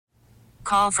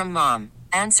Call from mom.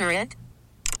 Answer it.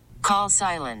 Call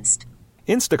silenced.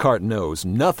 Instacart knows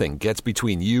nothing gets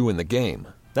between you and the game.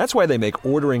 That's why they make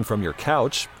ordering from your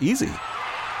couch easy.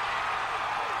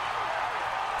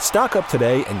 Stock up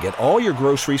today and get all your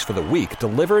groceries for the week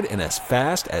delivered in as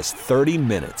fast as 30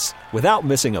 minutes without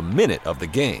missing a minute of the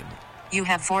game. You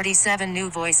have 47 new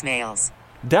voicemails.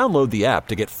 Download the app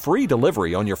to get free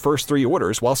delivery on your first 3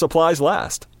 orders while supplies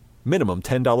last. Minimum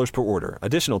 $10 per order.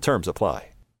 Additional terms apply.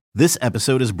 This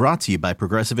episode is brought to you by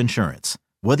Progressive Insurance.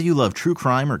 Whether you love true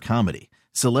crime or comedy,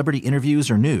 celebrity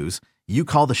interviews or news, you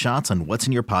call the shots on what's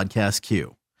in your podcast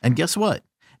queue. And guess what?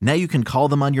 Now you can call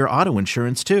them on your auto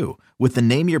insurance too with the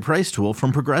Name Your Price tool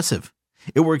from Progressive.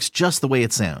 It works just the way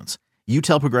it sounds. You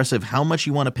tell Progressive how much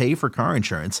you want to pay for car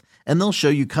insurance, and they'll show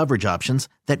you coverage options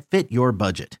that fit your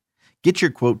budget. Get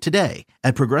your quote today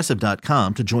at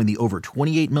Progressive.com to join the over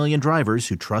 28 million drivers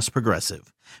who trust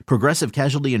Progressive. Progressive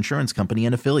Casualty Insurance Company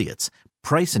and Affiliates.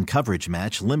 Price and coverage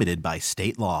match limited by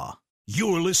state law.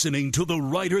 You're listening to the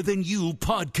Reiter Than You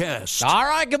podcast. All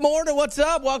right, good morning. What's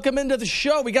up? Welcome into the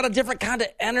show. We got a different kind of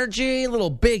energy, a little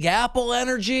Big Apple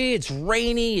energy. It's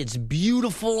rainy. It's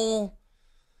beautiful.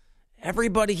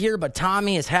 Everybody here but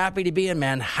Tommy is happy to be in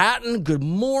Manhattan. Good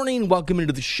morning. Welcome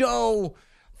into the show.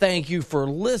 Thank you for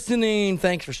listening.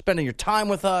 Thanks for spending your time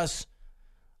with us.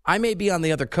 I may be on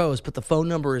the other coast, but the phone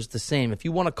number is the same. If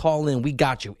you want to call in, we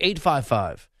got you.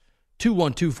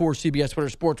 855-212-4CBS,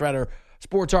 Twitter, Sports Reiter,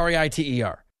 Sports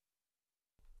Reiter.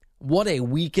 What a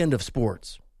weekend of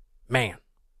sports. Man.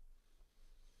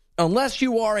 Unless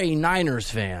you are a Niners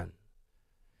fan,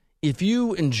 if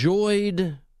you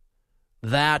enjoyed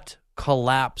that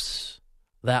collapse,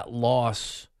 that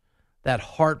loss, that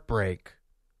heartbreak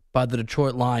by the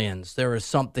Detroit Lions, there is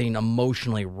something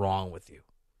emotionally wrong with you.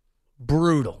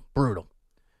 Brutal.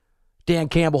 Dan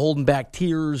Campbell holding back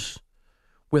tears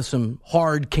with some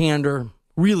hard candor.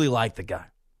 Really like the guy.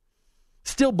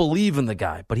 Still believe in the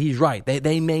guy, but he's right.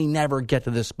 They may never get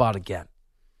to this spot again.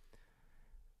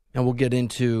 And we'll get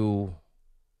into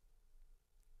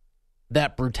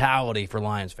that brutality for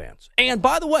Lions fans. And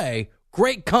by the way,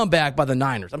 great comeback by the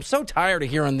Niners. I'm so tired of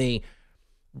hearing the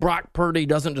Brock Purdy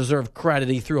doesn't deserve credit.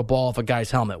 He threw a ball off a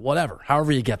guy's helmet. Whatever.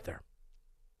 However you get there.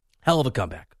 Hell of a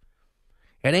comeback.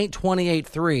 It ain't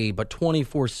 28-3, but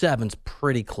 24-7's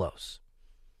pretty close.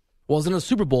 Wasn't a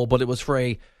Super Bowl, but it was for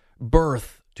a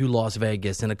berth to Las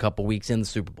Vegas in a couple weeks in the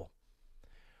Super Bowl.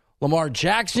 Lamar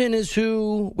Jackson is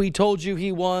who we told you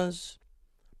he was.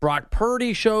 Brock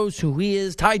Purdy shows who he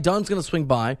is. Ty Dunn's going to swing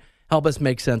by, help us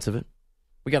make sense of it.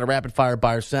 We got a rapid-fire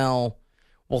buy or sell.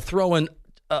 We'll throw in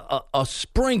a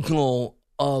sprinkle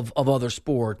of other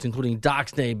sports, including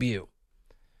Doc's debut.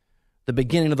 The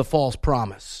beginning of the false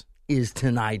promise is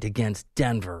tonight against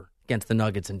Denver, against the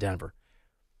Nuggets in Denver.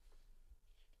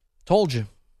 Told you.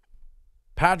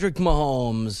 Patrick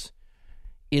Mahomes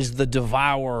is the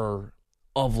devourer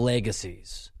of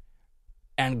legacies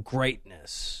and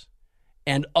greatness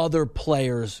and other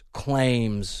players'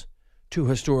 claims to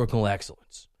historical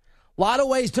excellence. A lot of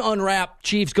ways to unwrap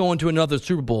Chiefs going to another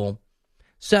Super Bowl.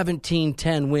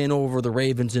 17-10 win over the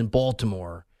Ravens in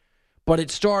Baltimore. But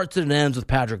it starts and ends with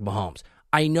Patrick Mahomes.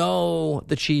 I know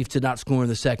the Chiefs did not score in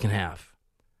the second half.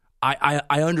 I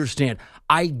understand.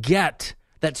 I get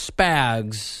that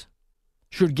Spags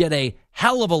should get a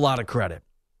hell of a lot of credit,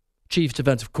 Chiefs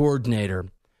defensive coordinator,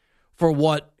 for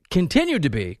what continued to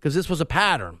be, because this was a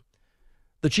pattern,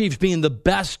 the Chiefs being the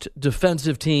best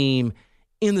defensive team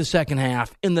in the second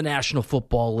half in the National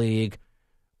Football League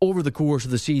over the course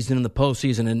of the season and the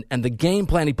postseason. And the game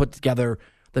plan he put together,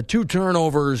 the 2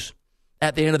 turnovers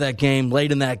at the end of that game,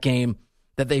 late in that game,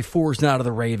 that they forced out of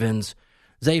the Ravens.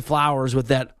 Zay Flowers with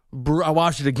that, I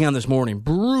watched it again this morning,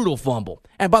 brutal fumble.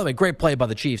 And by the way, great play by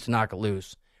the Chiefs to knock it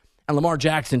loose. And Lamar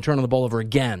Jackson turning the ball over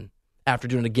again after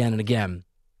doing it again and again.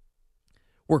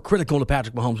 We're critical to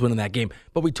Patrick Mahomes winning that game.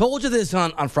 But we told you this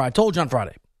on Friday. I told you on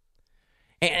Friday.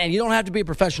 And you don't have to be a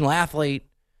professional athlete.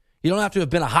 You don't have to have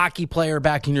been a hockey player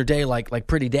back in your day like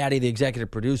Pretty Daddy, the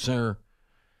executive producer.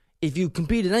 If you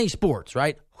compete in any sports,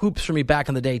 right? Hoops for me back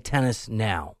in the day, tennis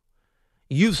now.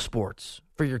 Youth sports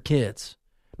for your kids.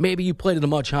 Maybe you played at a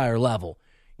much higher level.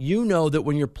 You know that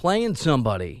when you're playing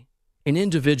somebody, an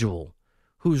individual,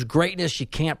 whose greatness you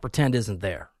can't pretend isn't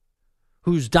there,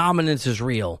 whose dominance is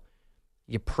real,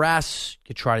 you press,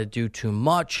 you try to do too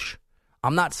much.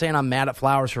 I'm not saying I'm mad at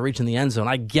Flowers for reaching the end zone.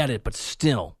 I get it, but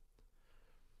still.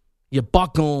 You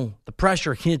buckle, the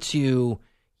pressure hits you.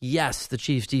 Yes, the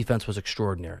Chiefs' defense was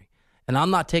extraordinary. And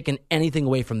I'm not taking anything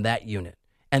away from that unit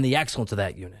and the excellence of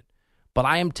that unit. But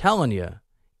I am telling you,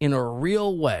 in a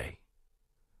real way,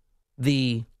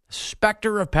 the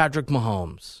specter of Patrick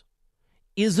Mahomes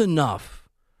is enough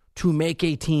to make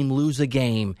a team lose a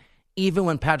game, even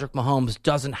when Patrick Mahomes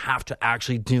doesn't have to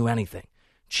actually do anything.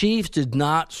 Chiefs did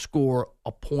not score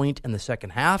a point in the second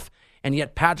half, and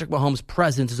yet Patrick Mahomes'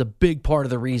 presence is a big part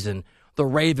of the reason the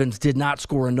Ravens did not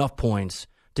score enough points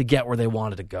to get where they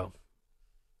wanted to go.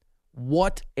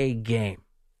 What a game.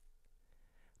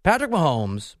 Patrick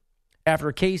Mahomes,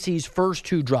 after KC's first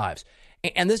 2 drives,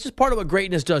 and this is part of what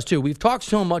greatness does too. We've talked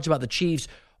so much about the Chiefs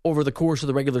over the course of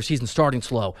the regular season starting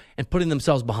slow and putting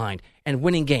themselves behind and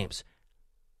winning games.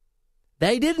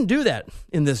 They didn't do that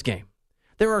in this game.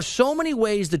 There are so many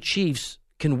ways the Chiefs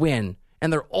can win,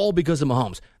 and they're all because of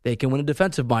Mahomes. They can win a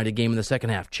defensive-minded game in the second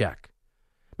half, check.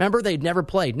 Remember, they'd never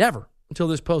played, never, until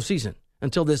this postseason,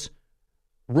 until this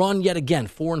run yet again,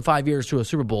 4 and 5 years to a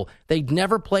Super Bowl. They'd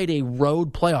never played a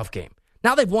road playoff game.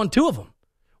 Now they've won 2 of them.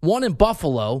 One in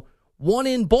Buffalo, one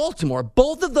in Baltimore.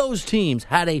 Both of those teams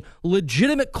had a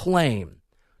legitimate claim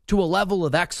to a level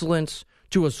of excellence,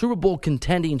 to a Super Bowl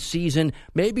contending season,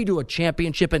 maybe to a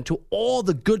championship, and to all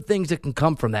the good things that can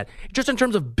come from that. Just in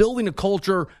terms of building a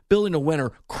culture, building a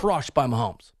winner, crushed by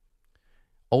Mahomes.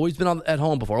 Always been at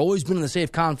home before, always been in the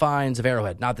safe confines of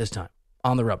Arrowhead. Not this time.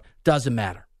 On the road. Doesn't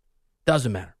matter.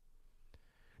 Doesn't matter.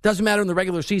 Doesn't matter in the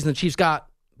regular season. The Chiefs got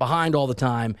behind all the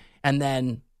time, and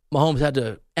then Mahomes had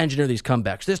to engineer these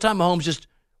comebacks. This time, Mahomes just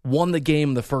won the game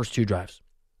in the first 2 drives.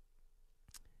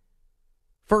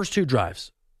 First 2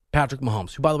 drives. Patrick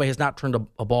Mahomes, who, by the way, has not turned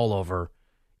a ball over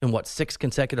in, 6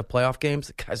 consecutive playoff games?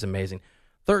 The guy's amazing.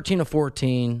 13 of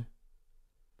 14.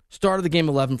 Started the game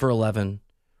 11 for 11.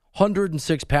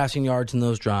 106 passing yards in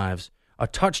those drives. A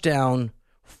touchdown,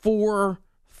 4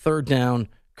 third-down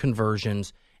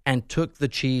conversions, and took the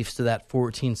Chiefs to that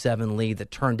 14-7 lead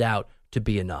that turned out to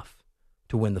be enough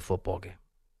to win the football game.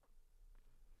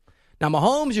 Now,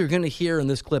 Mahomes, you're going to hear in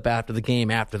this clip after the game,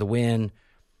 after the win,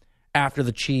 after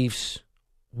the Chiefs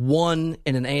won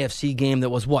in an AFC game that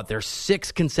was their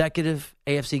 6th consecutive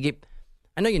AFC game.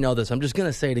 I know you know this. I'm just going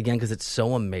to say it again because it's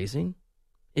so amazing.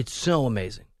 It's so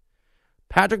amazing.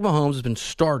 Patrick Mahomes has been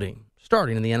starting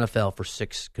in the NFL for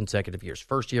 6 consecutive years.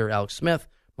 First year, Alex Smith.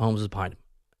 Mahomes is behind him.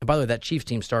 And by the way, that Chiefs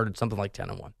team started something like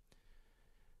 10-1.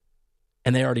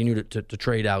 And they already knew to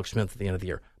trade Alex Smith at the end of the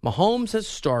year. Mahomes has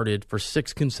started for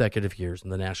 6 consecutive years in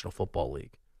the National Football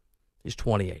League. He's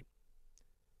 28.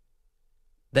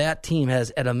 That team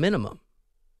has, at a minimum,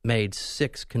 made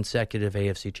 6 consecutive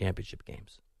AFC championship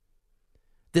games.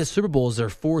 This Super Bowl is their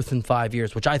 4th in 5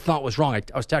 years, which I thought was wrong. I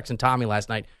was texting Tommy last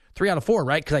night. 3 out of 4,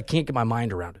 right? Because I can't get my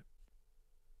mind around it.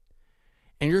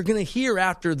 And you're going to hear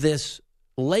after this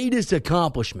latest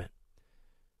accomplishment,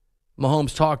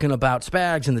 Mahomes talking about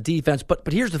Spags and the defense.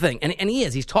 But here's the thing, and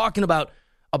he's talking about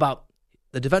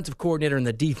the defensive coordinator and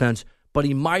the defense, but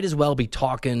he might as well be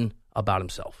talking about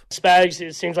himself. Spags,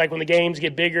 it seems like when the games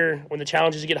get bigger, when the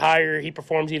challenges get higher, he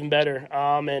performs even better.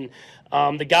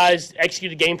 The guys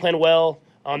execute the game plan well.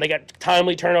 They got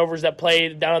timely turnovers that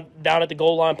played down at the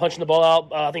goal line, punching the ball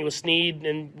out. I think it was Snead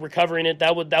and recovering it.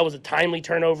 That was a timely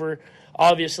turnover,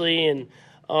 obviously. And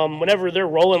whenever they're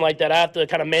rolling like that, I have to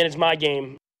kind of manage my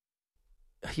game.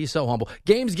 He's so humble.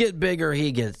 Games get bigger,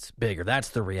 he gets bigger. That's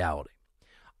the reality.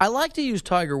 I like to use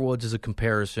Tiger Woods as a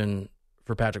comparison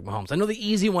for Patrick Mahomes. I know the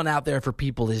easy one out there for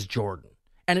people is Jordan.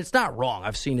 And it's not wrong.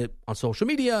 I've seen it on social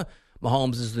media.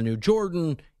 Mahomes is the new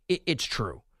Jordan. It's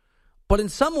true. But in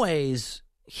some ways,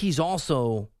 he's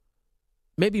also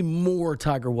maybe more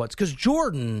Tiger Woods. Because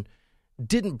Jordan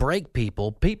didn't break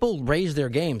people. People raised their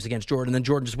games against Jordan, and then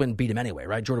Jordan just went and beat him anyway,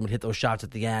 right? Jordan would hit those shots at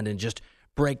the end and just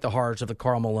break the hearts of the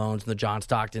Karl Malones and the John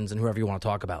Stocktons and whoever you want to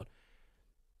talk about.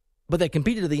 But they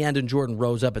competed to the end, and Jordan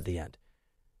rose up at the end.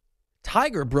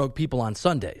 Tiger broke people on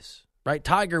Sundays, right?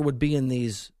 Tiger would be in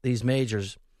these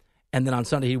majors, and then on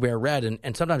Sunday he'd wear red,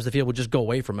 and sometimes the field would just go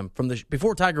away from him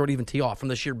before Tiger would even tee off, from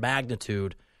the sheer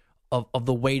magnitude of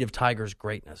the weight of Tiger's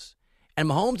greatness. And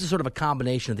Mahomes is sort of a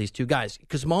combination of these two guys,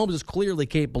 because Mahomes is clearly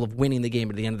capable of winning the game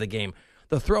at the end of the game.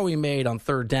 The throw he made on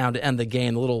 3rd down to end the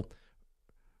game, the little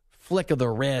flick of the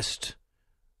wrist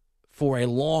for a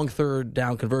long 3rd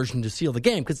down conversion to seal the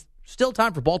game, because still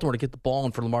time for Baltimore to get the ball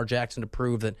and for Lamar Jackson to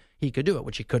prove that he could do it,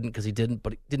 which he couldn't because he didn't,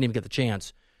 but he didn't even get the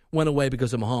chance. Went away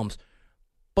because of Mahomes.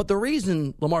 But the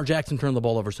reason Lamar Jackson turned the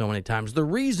ball over so many times, the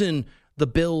reason the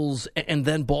Bills and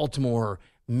then Baltimore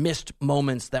missed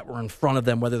moments that were in front of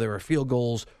them, whether they were field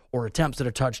goals or attempts at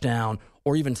a touchdown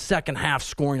or even second half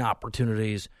scoring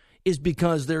opportunities, is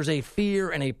because there's a fear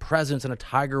and a presence and a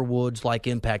Tiger Woods-like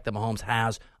impact that Mahomes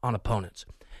has on opponents.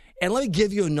 And let me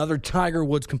give you another Tiger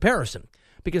Woods comparison,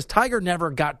 because Tiger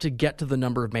never got to the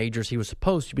number of majors he was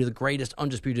supposed to be the greatest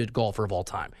undisputed golfer of all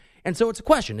time. And so it's a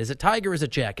question. Is it Tiger? Is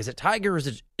it Jack? Is it Tiger? Is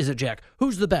it Jack?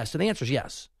 Who's the best? And the answer is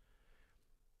yes.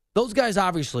 Those guys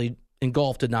obviously in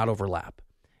golf did not overlap.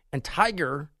 And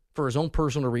Tiger, for his own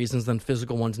personal reasons and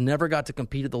physical ones, never got to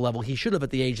compete at the level he should have at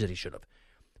the age that he should have.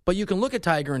 But you can look at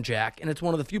Tiger and Jack, and it's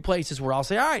one of the few places where I'll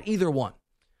say, all right, either one.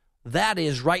 That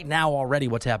is right now already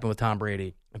what's happened with Tom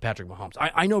Brady and Patrick Mahomes.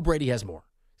 I know Brady has more.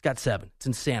 He's got 7. It's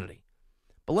insanity.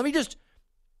 But let me just,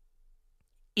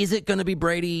 is it going to be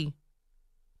Brady?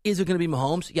 Is it going to be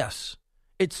Mahomes? Yes.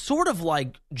 It's sort of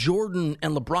like Jordan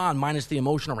and LeBron minus the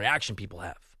emotional reaction people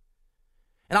have.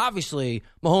 And obviously,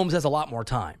 Mahomes has a lot more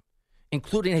time,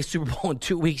 including a Super Bowl in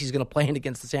 2 weeks he's going to play in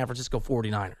against the San Francisco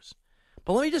 49ers.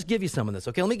 But let me just give you some of this,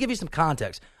 okay? Let me give you some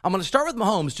context. I'm going to start with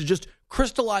Mahomes to just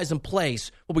crystallize in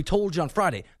place what we told you on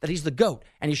Friday, that he's the GOAT,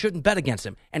 and you shouldn't bet against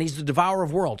him, and he's the devourer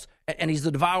of worlds, and he's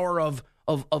the devourer of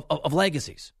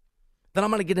legacies. Then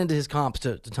I'm going to get into his comps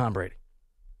to Tom Brady.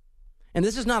 And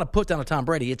this is not a put down of Tom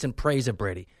Brady. It's in praise of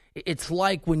Brady. It's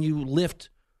like when you lift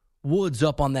Woods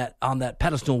up on that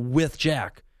pedestal with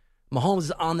Jack. Mahomes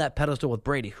is on that pedestal with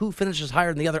Brady. Who finishes higher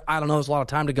than the other? I don't know. There's a lot of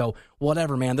time to go.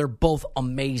 Whatever, man. They're both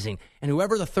amazing. And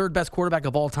whoever the third best quarterback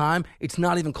of all time, it's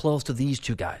not even close to these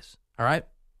two guys. All right?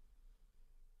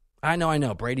 I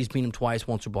know. Brady's beat him twice,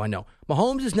 one Super Bowl. I know.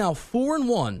 Mahomes is now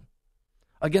 4-1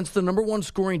 against the number one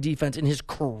scoring defense in his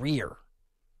career,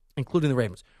 including the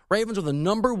Ravens. Ravens are the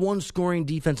number one scoring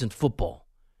defense in football.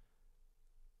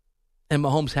 And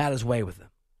Mahomes had his way with them.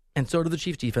 And so did the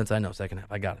Chiefs defense. I know, second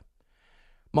half. I got it.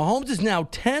 Mahomes is now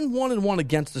 10-1-1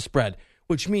 against the spread,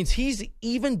 which means he's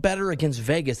even better against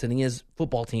Vegas than he is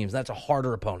football teams. That's a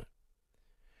harder opponent.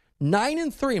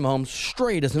 9-3 Mahomes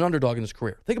straight as an underdog in his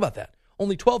career. Think about that.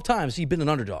 Only 12 times he's been an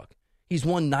underdog. He's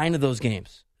won 9 of those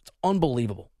games. It's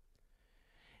unbelievable.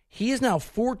 He is now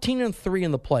 14-3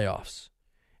 in the playoffs,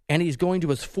 and he's going to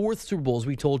his 4th Super Bowl, as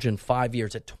we told you, in 5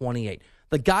 years at 28.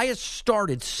 The guy has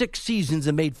started 6 seasons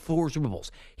and made 4 Super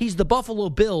Bowls. He's the Buffalo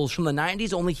Bills from the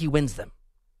 90s, only he wins them.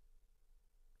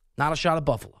 Not a shot at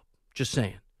Buffalo. Just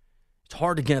saying. It's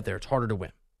hard to get there. It's harder to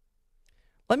win.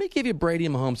 Let me give you Brady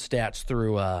and Mahomes stats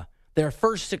through their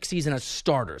first 6 seasons as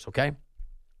starters, okay?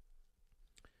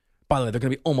 By the way, they're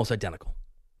going to be almost identical.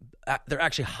 They're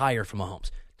actually higher for Mahomes.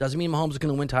 Doesn't mean Mahomes is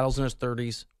going to win titles in his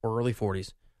 30s or early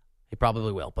 40s. He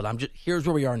probably will. But here's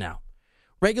where we are now.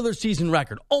 Regular season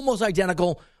record, almost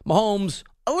identical. Mahomes,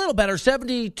 a little better,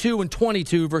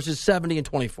 72-22 versus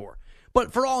 70-24.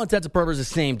 But for all intents and purposes,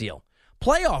 same deal.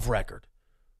 Playoff record.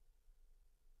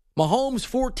 Mahomes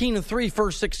 14-3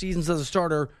 first 6 seasons as a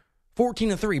starter,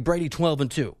 14-3, Brady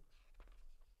 12-2.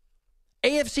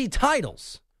 AFC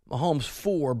titles. Mahomes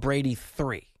 4, Brady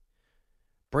 3.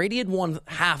 Brady had won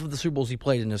half of the Super Bowls he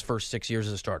played in his first 6 years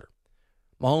as a starter.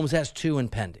 Mahomes has 2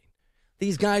 impending.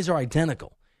 These guys are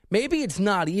identical. Maybe it's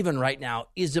not even right now,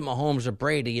 is it Mahomes or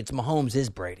Brady? It's Mahomes is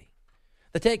Brady.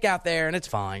 The take out there, and it's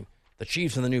fine. The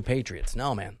Chiefs are the new Patriots.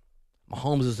 No, man.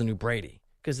 Mahomes is the new Brady,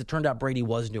 because it turned out Brady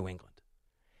was New England.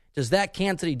 Does that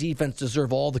Kansas City defense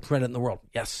deserve all the credit in the world?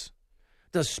 Yes.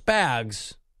 Does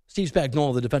Steve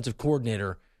Spagnuolo, the defensive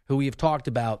coordinator, who we have talked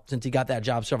about since he got that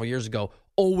job several years ago,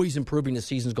 always improving as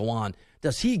seasons go on,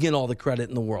 does he get all the credit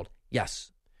in the world?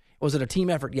 Yes. Was it a team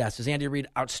effort? Yes. Is Andy Reid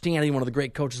outstanding, one of the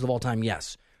great coaches of all time?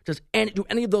 Yes. Do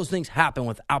any of those things happen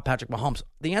without Patrick Mahomes?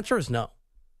 The answer is no.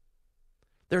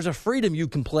 There's a freedom you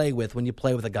can play with when you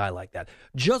play with a guy like that.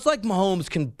 Just like Mahomes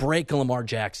can break a Lamar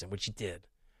Jackson, which he did,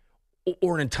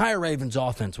 or an entire Ravens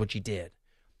offense, which he did.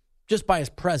 Just by his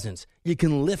presence, you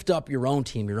can lift up your own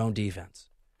team, your own defense.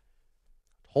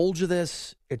 Told you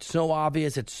this. It's so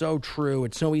obvious. It's so true.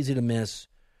 It's so easy to miss.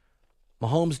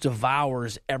 Mahomes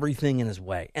devours everything in his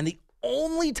way. And the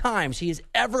only times he has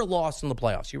ever lost in the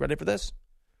playoffs, you ready for this?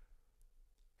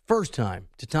 First time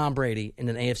to Tom Brady in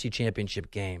an AFC championship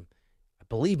game. I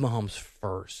believe Mahomes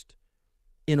first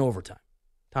in overtime.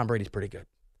 Tom Brady's pretty good.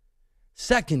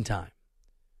 Second time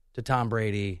to Tom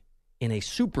Brady in a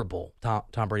Super Bowl.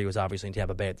 Tom Brady was obviously in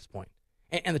Tampa Bay at this point.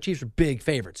 And the Chiefs are big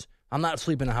favorites. I'm not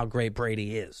sleeping on how great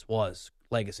Brady was,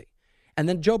 legacy. And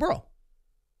then Joe Burrow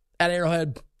at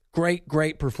Arrowhead.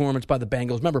 Great performance by the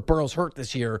Bengals. Remember, Burrow's hurt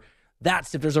this year.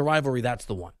 If there's a rivalry, that's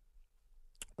the one.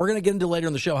 We're going to get into later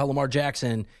in the show how Lamar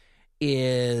Jackson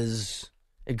is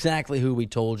exactly who we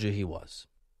told you he was.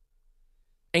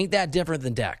 Ain't that different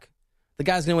than Dak? The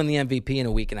guy's going to win the MVP in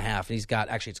a week and a half. And it's going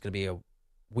to be a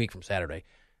week from Saturday.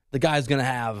 The guy's going to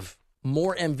have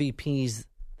more MVPs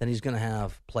than he's going to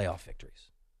have playoff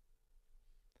victories.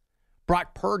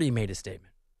 Brock Purdy made a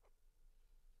statement.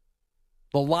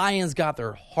 The Lions got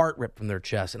their heart ripped from their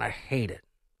chest, and I hate it.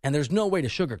 And there's no way to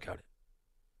sugarcoat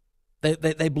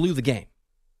it. They blew the game.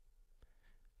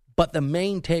 But the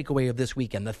main takeaway of this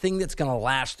weekend, the thing that's going to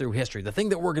last through history, the thing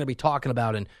that we're going to be talking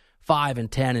about in 5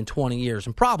 and 10 and 20 years,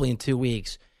 and probably in 2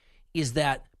 weeks, is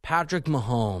that Patrick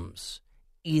Mahomes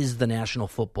is the National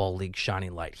Football League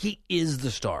shining light. He is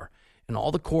the star. And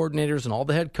all the coordinators and all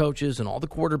the head coaches and all the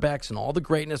quarterbacks and all the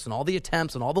greatness and all the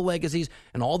attempts and all the legacies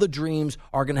and all the dreams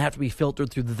are going to have to be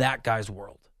filtered through that guy's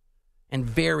world. And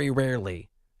very rarely,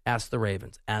 ask the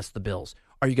Ravens, ask the Bills,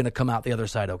 are you going to come out the other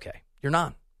side okay? You're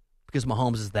not, because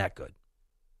Mahomes is that good.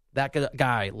 That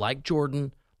guy, like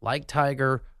Jordan, like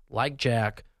Tiger, like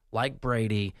Jack, like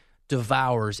Brady,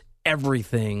 devours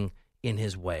everything in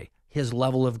his way. His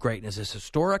level of greatness is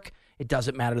historic. It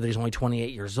doesn't matter that he's only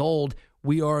 28 years old.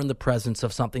 We are in the presence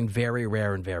of something very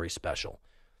rare and very special.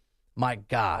 My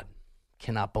God,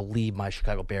 cannot believe my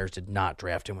Chicago Bears did not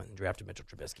draft him and drafted Mitchell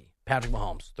Trubisky. Patrick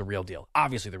Mahomes, the real deal.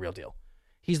 Obviously the real deal.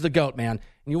 He's the GOAT, man.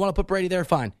 And you want to put Brady there?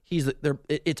 Fine.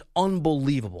 It's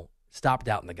unbelievable. Stop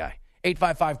doubting the guy.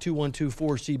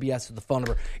 855-212-4CBS is the phone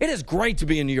number. It is great to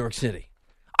be in New York City.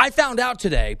 I found out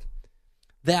today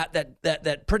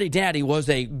that Pretty Daddy was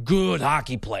a good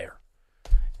hockey player.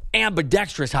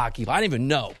 Ambidextrous hockey player. I didn't even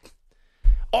know.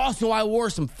 Also, I wore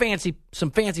some fancy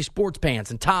sports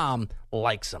pants, and Tom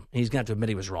likes them. He's going to have to admit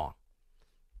he was wrong.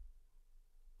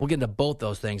 We'll get into both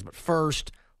those things, but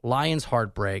first, Lions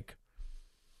heartbreak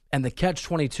and the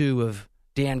catch-22 of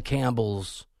Dan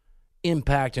Campbell's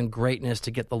impact and greatness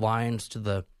to get the Lions to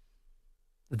the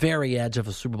very edge of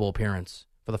a Super Bowl appearance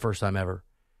for the first time ever,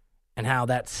 and how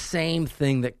that same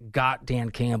thing that got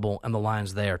Dan Campbell and the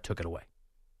Lions there took it away.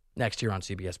 Next year on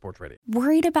CBS Sports Radio.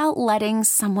 Worried about letting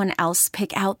someone else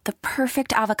pick out the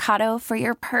perfect avocado for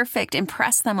your perfect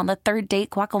impress them on the third date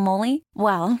guacamole?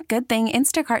 Well, good thing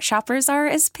Instacart shoppers are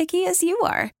as picky as you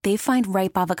are. They find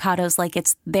ripe avocados like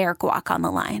it's their guac on the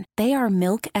line. They are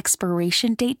milk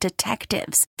expiration date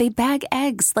detectives. They bag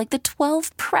eggs like the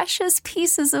 12 precious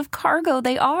pieces of cargo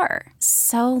they are.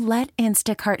 So let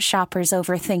Instacart shoppers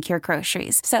overthink your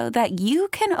groceries so that you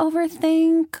can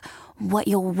overthink what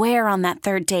you'll wear on that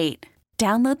third date.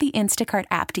 Download the Instacart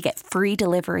app to get free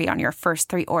delivery on your first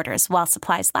 3 orders while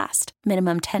supplies last.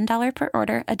 Minimum $10 per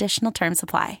order. Additional terms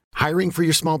apply. Hiring for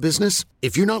your small business?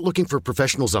 If you're not looking for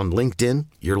professionals on LinkedIn,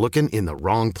 you're looking in the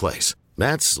wrong place.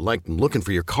 That's like looking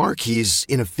for your car keys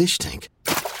in a fish tank.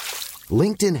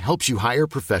 LinkedIn helps you hire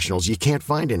professionals you can't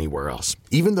find anywhere else,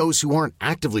 even those who aren't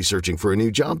actively searching for a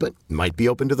new job but might be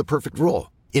open to the perfect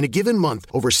role. In a given month,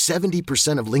 over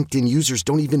 70% of LinkedIn users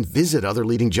don't even visit other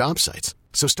leading job sites.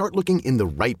 So start looking in the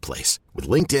right place. With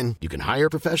LinkedIn, you can hire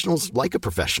professionals like a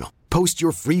professional. Post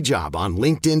your free job on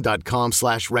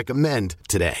linkedin.com/recommend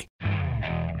today.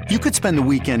 You could spend the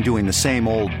weekend doing the same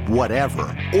old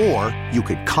whatever, or you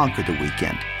could conquer the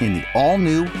weekend in the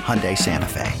all-new Hyundai Santa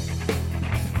Fe.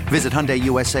 Visit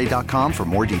HyundaiUSA.com for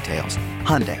more details.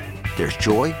 Hyundai, there's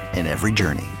joy in every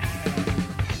journey.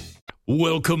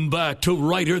 Welcome back to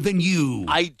Reiter Than You.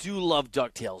 I do love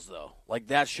DuckTales, though. Like,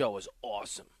 that show is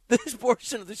awesome. This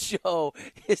portion of the show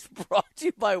is brought to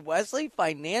you by Wesley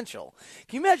Financial.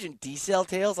 Can you imagine D-Cell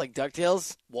Tales like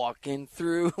DuckTales? Walking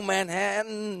through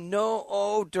Manhattan,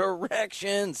 no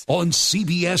directions. On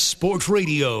CBS Sports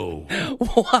Radio.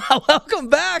 Wow, welcome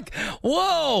back.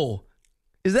 Whoa.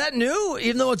 Is that new,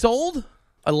 even though it's old?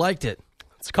 I liked it.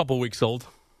 It's a couple weeks old.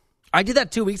 I did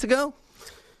that 2 weeks ago?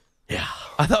 Yeah.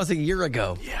 I thought it was a year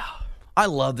ago. Yeah. I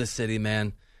love this city,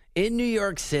 man. In New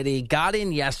York City, got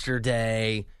in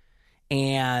yesterday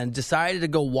and decided to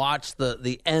go watch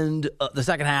the end, the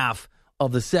second half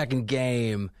of the second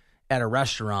game at a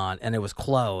restaurant, and it was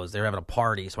closed. They were having a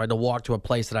party, so I had to walk to a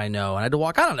place that I know. And I had to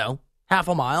walk, I don't know, half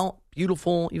a mile.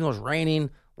 Beautiful, even though it was raining.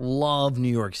 Love New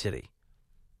York City.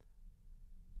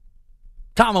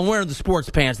 Tom, I'm wearing the sports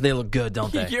pants. They look good,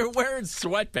 don't they? You're wearing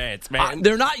sweatpants, man.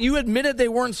 They're not. You admitted they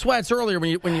weren't sweats earlier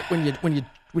when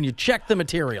you checked the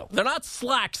material. They're not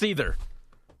slacks either.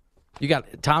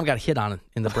 Tom got hit on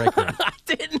in the break room. I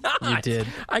did not. You did.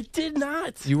 I did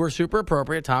not. You were super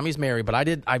appropriate. Tommy's married,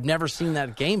 but I've never seen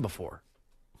that game before.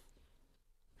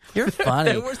 You're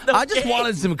funny. There was no I just game.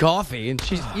 wanted some coffee, and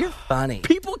you're funny.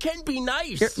 People can be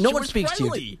nice. No She one was speaks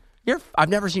friendly. to you. I've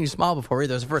never seen you smile before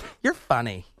either. You're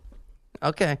funny.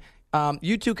 Okay.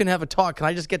 You two can have a talk. Can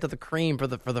I just get to the cream for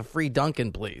the free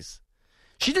Dunkin', please?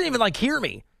 She didn't even hear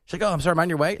me. She's like, "Oh, I'm sorry, I'm on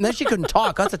your way." And then she couldn't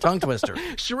talk. That's a tongue twister.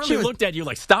 She really looked at you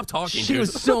like, "Stop talking." She dude.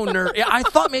 was so nervous. Yeah, I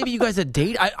thought maybe you guys had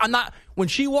dated. I'm not. When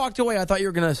she walked away, I thought you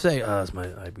were gonna say,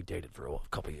 we dated for a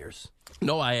couple of years."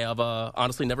 No, I have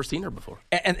honestly never seen her before.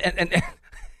 And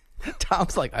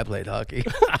Tom's like, "I played hockey."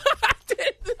 I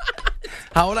did not.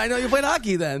 How would I know you played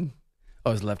hockey then?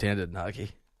 I was left-handed in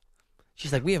hockey.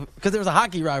 She's like, because there was a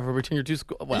hockey rivalry between your two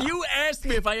schools. Well, You asked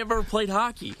me if I ever played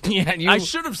hockey. Yeah, I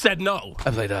should have said no. I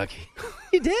played hockey.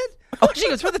 You did? Oh, she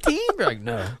goes for the team. You're like,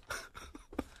 no.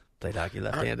 Played hockey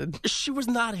left-handed. She was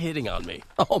not hitting on me.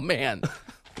 Oh, man.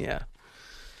 Yeah.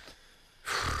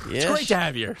 It's great to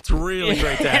have you here. It's really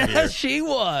great to have you here. She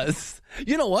was.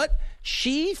 You know what?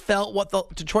 She felt what the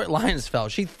Detroit Lions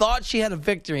felt. She thought she had a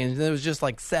victory, and it was just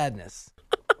like sadness.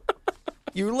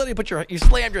 You literally you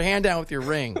slammed your hand down with your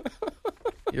ring.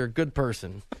 You're a good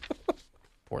person.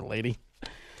 Poor lady.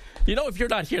 You know, if you're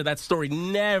not here, that story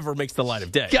never makes the light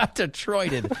of day. Got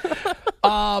Detroited.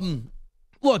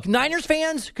 Look, Niners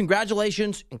fans,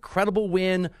 congratulations. Incredible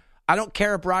win. I don't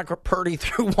care if Brock Purdy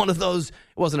threw one of those. It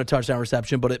wasn't a touchdown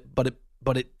reception, but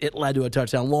it led to a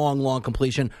touchdown. Long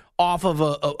completion off of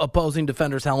a opposing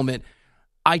defender's helmet.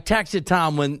 I texted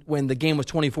Tom when the game was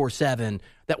 24-7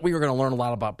 that we were going to learn a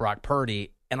lot about Brock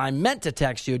Purdy, and I meant to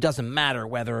text you. It doesn't matter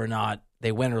whether or not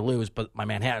they win or lose, but my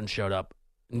Manhattan showed up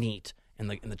neat in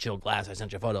the chilled glass I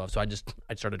sent you a photo of, so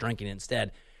I started drinking it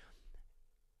instead.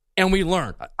 And we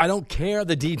learned. I don't care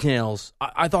the details.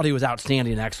 I thought he was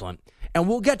outstanding and excellent, and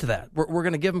we'll get to that. We're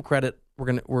going to give him credit.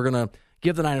 We're going to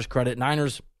give the Niners credit.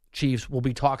 Niners Chiefs will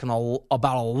be talking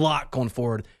about a lot going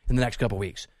forward in the next couple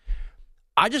weeks.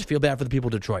 I just feel bad for the people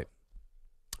of Detroit.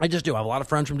 I just do. I have a lot of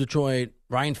friends from Detroit.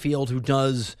 Ryan Field, who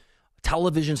does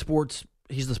television sports,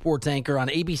 he's the sports anchor on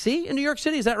ABC in New York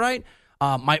City. Is that right?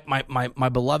 My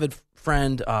beloved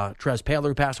friend, Trez Paler,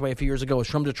 who passed away a few years ago, is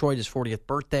from Detroit. His 40th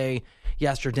birthday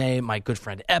yesterday. My good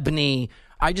friend Ebony.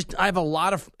 I have a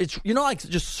lot of, it's, like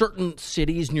just certain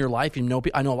cities in your life. I know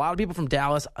a lot of people from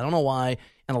Dallas. I don't know why.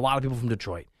 And a lot of people from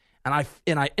Detroit.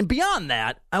 And beyond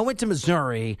that, I went to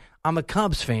Missouri. I'm a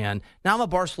Cubs fan. Now I'm a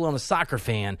Barcelona soccer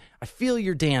fan. I feel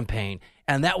your damn pain.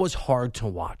 And that was hard to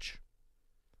watch.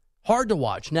 Hard to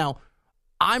watch. Now,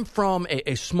 I'm from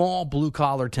a small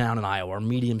blue-collar town in Iowa, or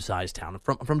medium-sized town.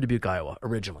 I'm from Dubuque, Iowa,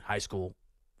 originally. High school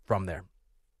from there.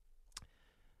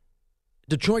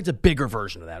 Detroit's a bigger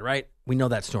version of that, right? We know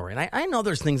that story. And I know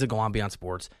there's things that go on beyond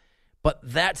sports, but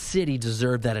that city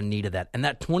deserved that and needed that. And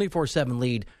that 24-7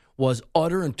 lead was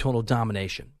utter and total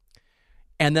domination.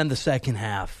 And then the second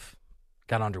half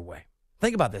got underway.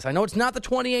 Think about this. I know it's not the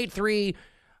 28-3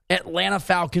 Atlanta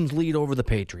Falcons lead over the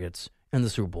Patriots in the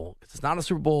Super Bowl. It's not a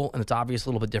Super Bowl, and it's obviously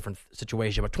a little bit different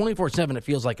situation. But 24-7, it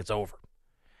feels like it's over.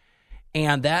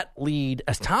 And that lead,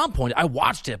 as Tom pointed, I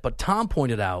watched it, but Tom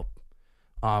pointed out,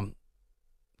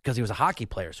 because he was a hockey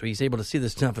player, so he's able to see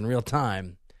this stuff in real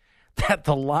time, that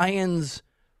the Lions'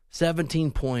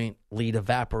 17-point lead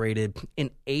evaporated in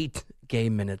 8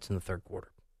 game minutes in the third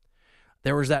quarter.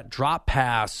 There was that drop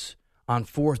pass on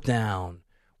fourth down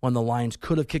when the Lions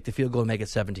could have kicked the field goal and make it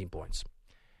 17 points.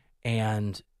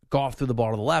 And Goff threw the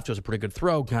ball to the left. It was a pretty good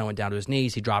throw. Kind of went down to his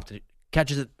knees. He dropped it,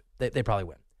 catches it. They probably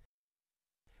win.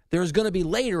 There's going to be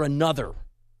later another,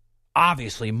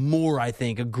 obviously more, I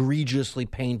think, egregiously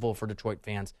painful for Detroit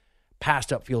fans,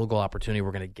 passed up field goal opportunity.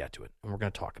 We're going to get to it, and we're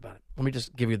going to talk about it. Let me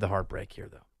just give you the heartbreak here,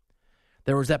 though.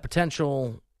 There was that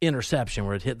potential interception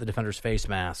where it hit the defender's face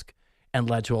mask and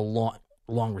led to a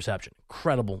long reception.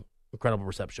 Incredible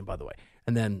reception, by the way.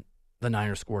 And then the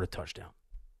Niners scored a touchdown.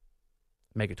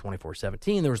 Make it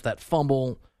 24-17. There was that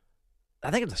fumble,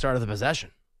 I think at the start of the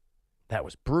possession. That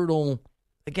was brutal.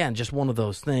 Again, just one of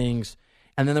those things.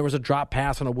 And then there was a drop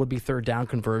pass on a would-be third down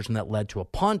conversion that led to a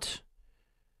punt.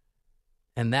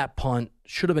 And that punt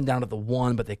should have been down at the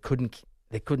 1, but they couldn't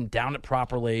down it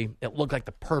properly. It looked like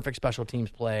the perfect special teams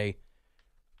play.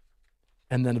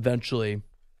 And then eventually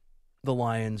the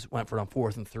Lions went for it on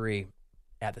 4th and 3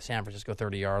 at the San Francisco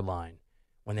 30-yard line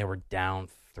when they were down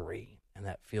 3. And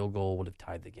that field goal would have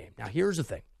tied the game. Now, here's the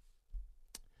thing.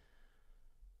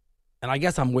 And I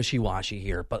guess I'm wishy-washy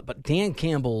here, but Dan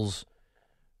Campbell's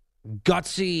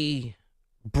gutsy,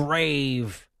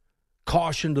 brave,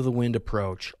 caution to the wind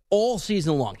approach all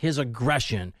season long, his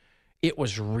aggression, it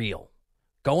was real.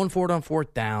 Going for it on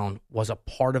fourth down was a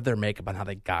part of their makeup on how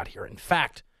they got here. In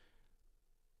fact,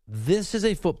 this is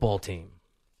a football team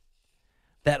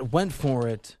that went for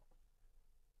it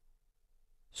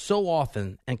so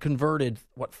often and converted,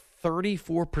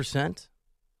 34%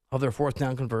 of their fourth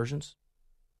down conversions?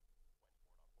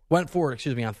 Went for it,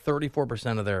 on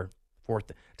 34% of their fourth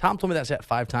down. Tom told me that stat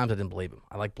 5 times. I didn't believe him.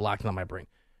 I like blocking on my brain.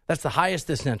 That's the highest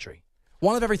this century.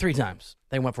 1 of every 3 times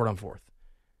they went for it on fourth.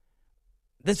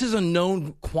 This is a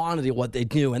known quantity of what they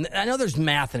do. And I know there's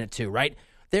math in it too, right?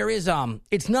 There is,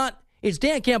 it's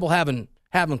Dan Campbell having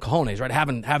cojones, right?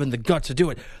 Having the guts to do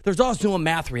it. There's also a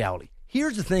math reality.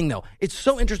 Here's the thing, though. It's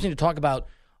so interesting to talk about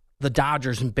the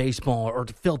Dodgers and baseball or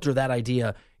to filter that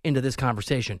idea into this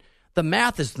conversation. The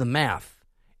math is the math,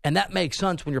 and that makes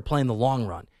sense when you're playing the long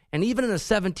run. And even in a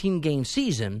 17-game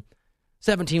season,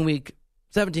 18-week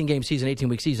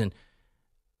season,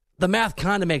 the math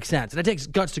kind of makes sense. And it takes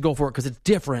guts to go for it because it's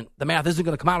different. The math isn't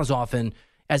going to come out as often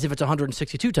as if it's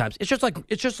 162 times. It's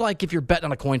just like if you're betting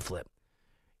on a coin flip.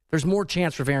 There's more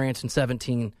chance for variance in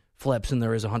 17 flips than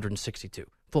there is 162.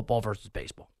 Football versus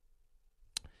baseball.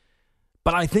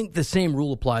 But I think the same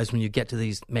rule applies when you get to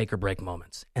these make or break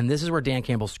moments. And this is where Dan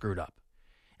Campbell screwed up.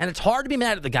 And it's hard to be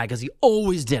mad at the guy because he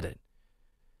always did it.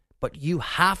 But you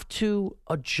have to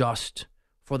adjust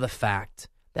for the fact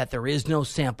that there is no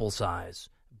sample size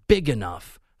big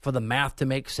enough for the math to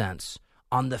make sense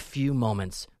on the few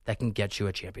moments that can get you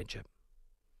a championship.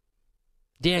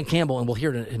 Dan Campbell, and we'll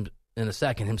hear it in a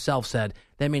second, himself said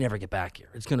they may never get back here.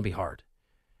 It's going to be hard.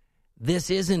 This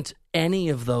isn't any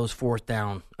of those fourth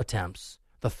down attempts,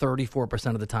 the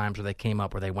 34% of the times where they came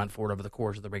up where they went for it over the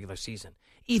course of the regular season,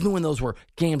 even when those were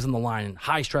games on the line in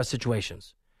high-stress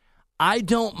situations. I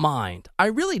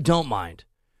really don't mind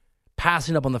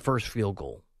passing up on the first field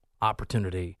goal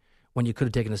opportunity when you could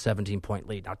have taken a 17-point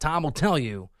lead. Now, Tom will tell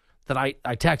you that I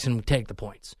texted him to take the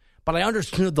points, but I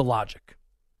understood the logic.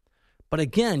 But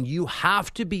again, you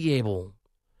have to be able,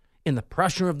 in the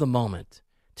pressure of the moment,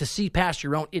 to see past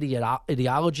your own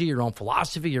ideology, your own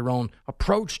philosophy, your own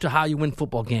approach to how you win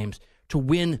football games to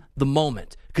win the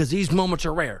moment. Because these moments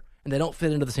are rare, and they don't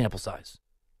fit into the sample size.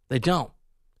 They don't.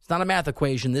 It's not a math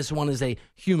equation. This one is a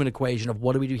human equation of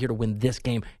what do we do here to win this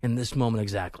game in this moment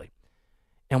exactly.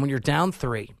 And when you're down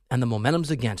 3 and the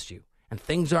momentum's against you and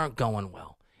things aren't going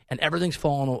well and everything's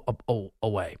falling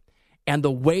away and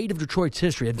the weight of Detroit's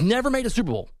history, they've never made a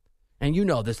Super Bowl. And you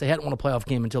know this. They hadn't won a playoff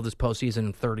game until this postseason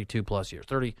in 32-plus years,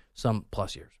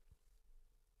 30-some-plus years.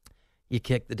 You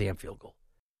kick the damn field goal.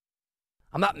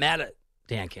 I'm not mad at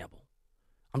Dan Campbell.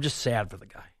 I'm just sad for the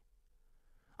guy.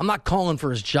 I'm not calling for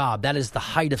his job. That is the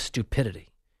height of stupidity.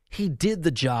 He did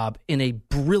the job in a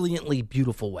brilliantly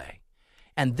beautiful way.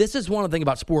 And this is one of the things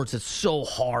about sports that's so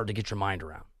hard to get your mind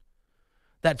around.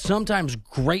 That sometimes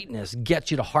greatness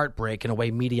gets you to heartbreak in a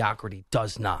way mediocrity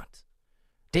does not.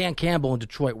 Dan Campbell and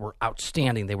Detroit were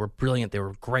outstanding. They were brilliant. They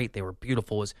were great. They were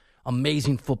beautiful. It was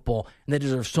amazing football, and they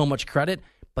deserve so much credit.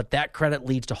 But that credit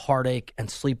leads to heartache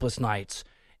and sleepless nights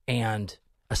and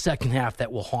a second half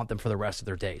that will haunt them for the rest of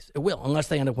their days. It will, unless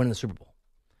they end up winning the Super Bowl.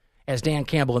 As Dan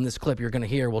Campbell in this clip you're going to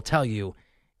hear will tell you,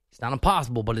 it's not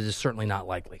impossible, but it is certainly not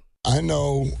likely. I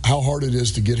know how hard it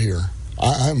is to get here.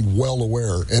 I'm well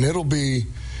aware, and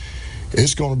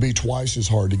it's going to be twice as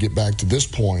hard to get back to this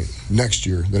point next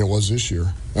year than it was this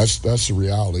year. That's the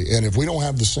reality. And if we don't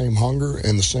have the same hunger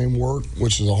and the same work,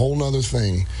 which is a whole nother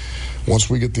thing, once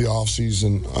we get the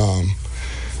offseason,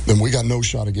 then we got no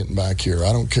shot of getting back here.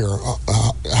 I don't care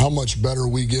how much better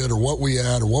we get or what we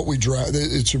add or what we draft.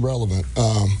 It's irrelevant.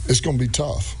 It's going to be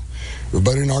tough.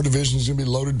 Everybody in our division is going to be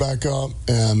loaded back up,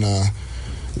 and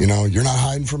you're not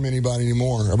hiding from anybody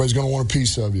anymore. Everybody's going to want a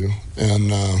piece of you,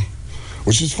 and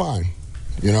which is fine.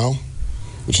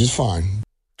 Which is fine.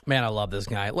 Man, I love this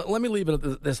guy. Let me leave it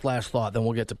at this last thought, then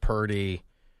we'll get to Purdy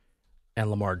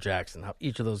and Lamar Jackson. How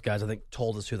each of those guys, I think,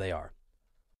 told us who they are.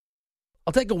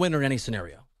 I'll take a winner in any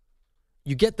scenario.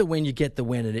 You get the win,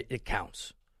 and it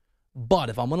counts. But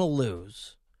if I'm going to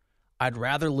lose, I'd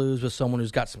rather lose with someone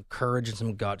who's got some courage and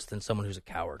some guts than someone who's a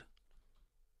coward.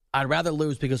 I'd rather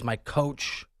lose because my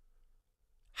coach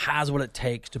has what it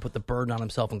takes to put the burden on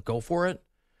himself and go for it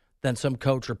than some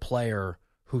coach or player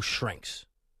who shrinks.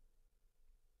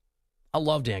 I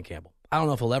love Dan Campbell. I don't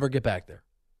know if he'll ever get back there.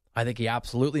 I think he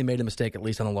absolutely made a mistake, at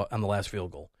least on the last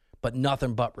field goal. But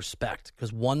nothing but respect,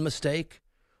 because one mistake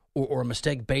or a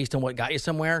mistake based on what got you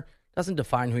somewhere doesn't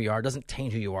define who you are, doesn't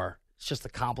taint who you are. It's just the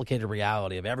complicated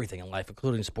reality of everything in life,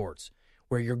 including sports,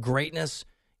 where your greatness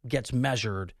gets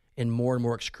measured in more and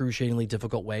more excruciatingly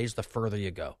difficult ways the further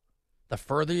you go. The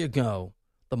further you go,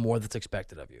 the more that's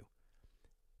expected of you.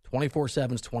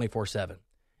 24/7 is 24/7.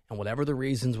 And whatever the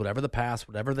reasons, whatever the past,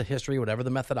 whatever the history, whatever the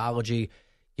methodology,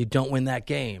 you don't win that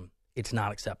game, it's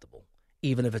not acceptable.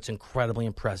 Even if it's incredibly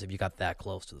impressive, you got that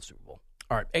close to the Super Bowl.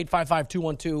 All right,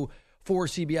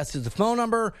 855-212-4CBS is the phone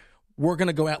number. We're going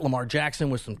to go at Lamar Jackson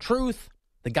with some truth.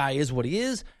 The guy is what he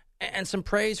is. And some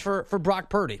praise for Brock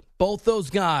Purdy. Both those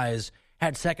guys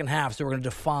had second halves that were going to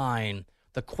define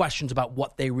the questions about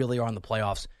what they really are in the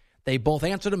playoffs. They both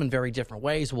answered them in very different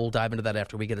ways. We'll dive into that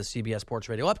after we get a CBS Sports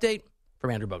Radio update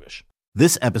from Andrew Bogusch.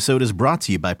 This episode is brought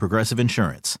to you by Progressive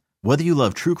Insurance. Whether you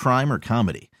love true crime or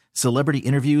comedy, celebrity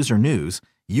interviews or news,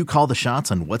 you call the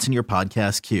shots on what's in your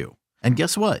podcast queue. And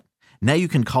guess what? Now you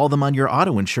can call them on your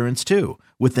auto insurance too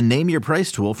with the Name Your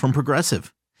Price tool from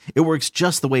Progressive. It works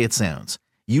just the way it sounds.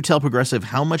 You tell Progressive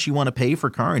how much you want to pay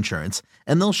for car insurance,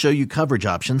 and they'll show you coverage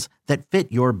options that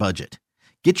fit your budget.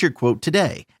 Get your quote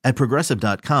today at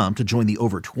Progressive.com to join the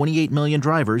over 28 million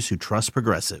drivers who trust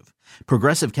Progressive.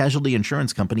 Progressive Casualty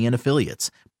Insurance Company and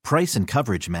Affiliates. Price and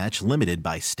coverage match limited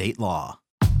by state law.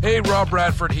 Hey, Rob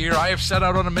Bradford here. I have set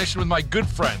out on a mission with my good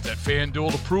friends at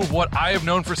FanDuel to prove what I have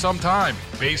known for some time.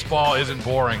 Baseball isn't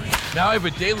boring. Now I have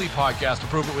a daily podcast to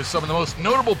prove it with some of the most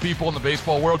notable people in the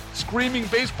baseball world, screaming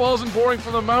baseball isn't boring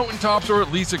from the mountaintops, or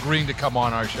at least agreeing to come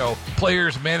on our show.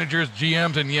 Players, managers,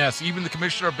 GMs, and yes, even the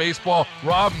commissioner of baseball,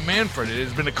 Rob Manfred. It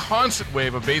has been a constant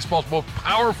wave of baseball's most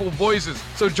powerful voices.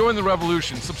 So join the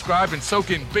revolution. Subscribe and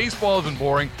soak in Baseball Isn't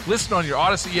Boring. Listen on your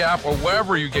Odyssey app or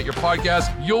wherever you get your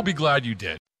podcasts. You'll be glad you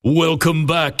did. Welcome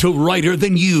back to Reiter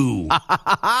Than You.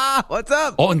 What's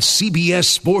up? On CBS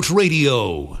Sports Radio.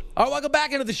 All right, welcome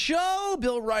back into the show.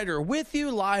 Bill Reiter with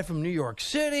you live from New York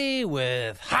City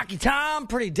with Hockey Tom,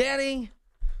 Pretty Daddy.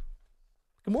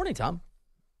 Good morning, Tom.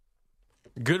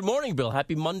 Good morning, Bill.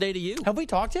 Happy Monday to you. Have we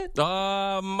talked yet?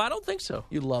 I don't think so.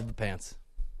 You love the pants.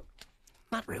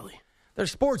 Not really. They're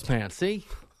sports pants, see?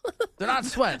 They're not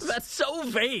sweats. That's so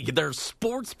vague. They're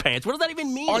sports pants. What does that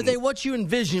even mean? Are they what you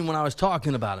envisioned when I was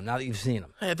talking about them, now that you've seen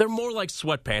them? They're more like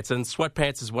sweatpants, and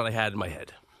sweatpants is what I had in my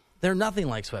head. They're nothing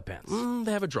like sweatpants.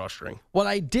 They have a drawstring. What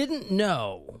I didn't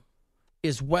know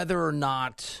is whether or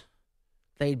not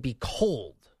they'd be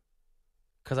cold,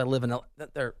 because I live in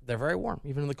they're very warm,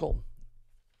 even in the cold.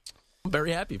 I'm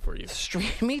very happy for you.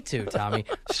 Me too, Tommy.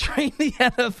 Stream the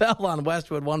NFL on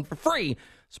Westwood One for free.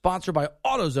 Sponsored by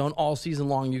AutoZone. All season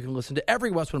long, you can listen to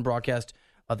every Westwood broadcast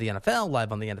of the NFL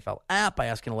live on the NFL app by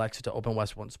asking Alexa to open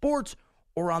Westwood Sports,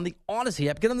 or on the Odyssey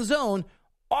app. Get on the zone.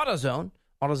 AutoZone.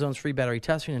 AutoZone's free battery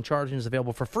testing and charging is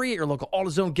available for free at your local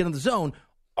AutoZone. Get on the zone.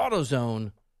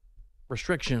 AutoZone.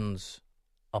 Restrictions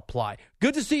apply.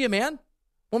 Good to see you, man.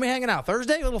 When we hanging out?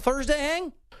 Thursday? A little Thursday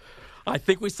hang? I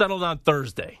think we settled on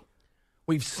Thursday.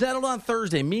 We've settled on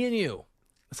Thursday, me and you.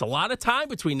 It's a lot of time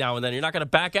between now and then. You're not going to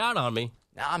back out on me.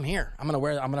 Now I'm here. I'm gonna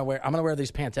wear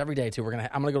these pants every day too. We're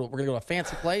gonna go to a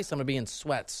fancy place. I'm gonna be in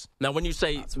sweats. Now, when you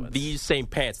say these same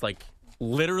pants, like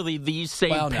literally these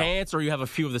same pants, or you have a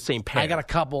few of the same pants? I got a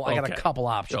couple. I got a couple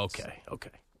options. Okay.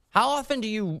 How often do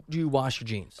you wash your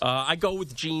jeans? I go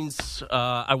with jeans.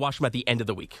 I wash them at the end of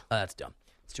the week. That's dumb.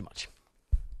 It's too much.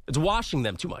 It's washing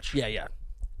them too much. Yeah.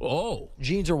 Oh,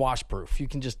 jeans are wash-proof. You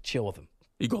can just chill with them.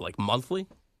 You go like monthly?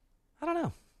 I don't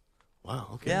know. Wow.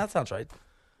 Okay. Yeah, that sounds right.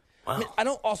 Wow. I mean, I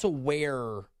don't also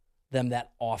wear them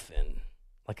that often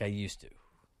like I used to.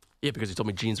 Yeah, because you told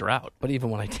me jeans are out. But even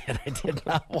when I did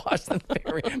not wash them.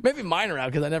 Maybe mine are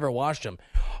out because I never washed them.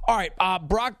 All right,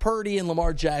 Brock Purdy and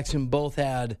Lamar Jackson both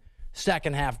had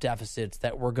second-half deficits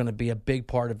that were going to be a big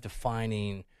part of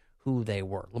defining who they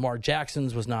were. Lamar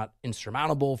Jackson's was not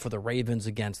insurmountable for the Ravens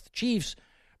against the Chiefs.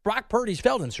 Brock Purdy's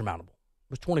felt insurmountable.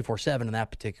 It was 24-7 in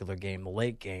that particular game, the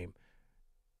late game.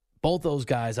 Both those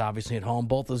guys obviously at home.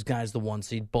 Both those guys the one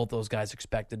seed. Both those guys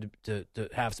expected to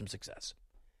have some success.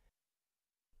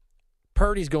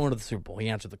 Purdy's going to the Super Bowl. He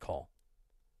answered the call.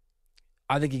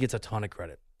 I think he gets a ton of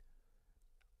credit.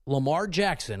 Lamar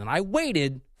Jackson, and I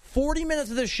waited 40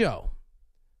 minutes of this show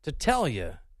to tell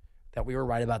you that we were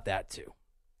right about that too.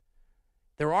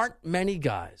 There aren't many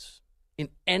guys in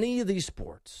any of these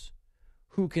sports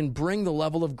who can bring the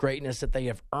level of greatness that they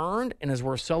have earned and as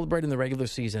we're celebrating the regular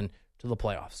season to the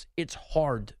playoffs. It's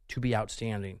hard to be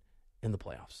outstanding in the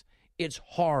playoffs. It's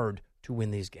hard to win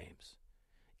these games.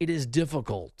 It is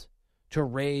difficult to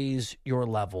raise your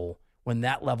level when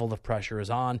that level of pressure is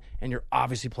on and you're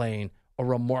obviously playing a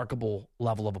remarkable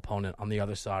level of opponent on the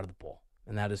other side of the ball.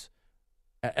 And that is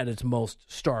at its most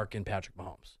stark in Patrick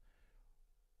Mahomes.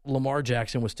 Lamar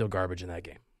Jackson was still garbage in that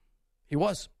game. He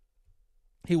was.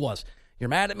 You're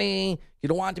mad at me. You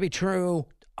don't want it to be true.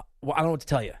 Well, I don't know what to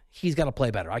tell you. He's got to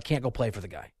play better. I can't go play for the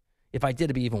guy. If I did,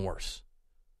 it'd be even worse.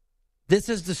 This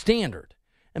is the standard.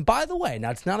 And by the way,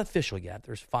 now it's not official yet.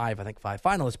 There's five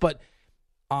finalists. But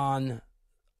on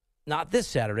not this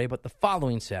Saturday, but the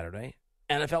following Saturday,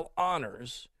 NFL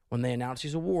Honors, when they announce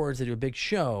these awards, they do a big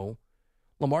show.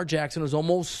 Lamar Jackson is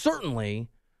almost certainly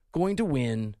going to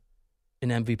win an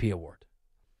MVP award.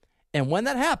 And when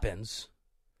that happens,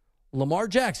 Lamar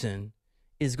Jackson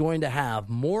is going to have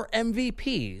more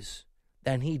MVPs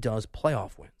than he does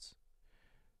playoff wins.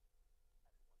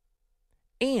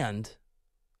 And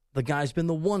the guy's been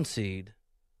the one seed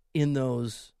in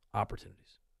those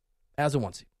opportunities, as a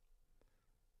one seed.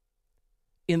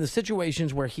 In the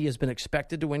situations where he has been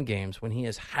expected to win games, when he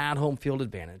has had home field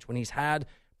advantage, when he's had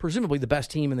presumably the best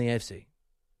team in the AFC,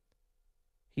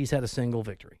 he's had a single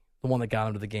victory, the one that got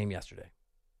him to the game yesterday.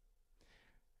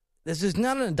 This is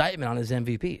not an indictment on his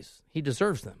MVPs. He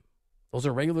deserves them. Those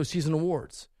are regular season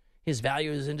awards. His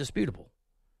value is indisputable.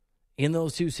 In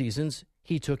those 2 seasons,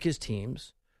 he took his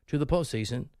teams to the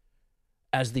postseason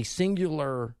as the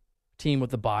singular team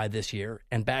with the bye this year,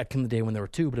 and back in the day when there were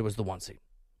 2, but it was the 1 seed,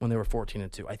 when they were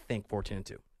 14-2. I think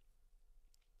 14-2.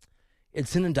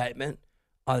 It's an indictment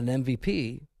on an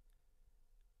MVP,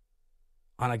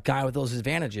 on a guy with those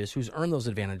advantages, who's earned those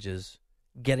advantages,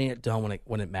 getting it done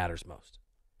when it matters most.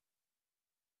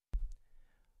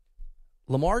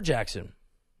 Lamar Jackson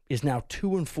is now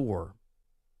 2-4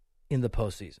 in the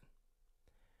postseason.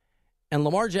 And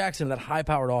Lamar Jackson, that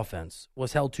high-powered offense,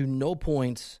 was held to no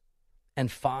points and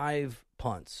 5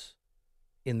 punts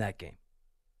in that game,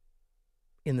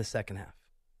 in the second half,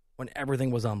 when everything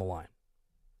was on the line.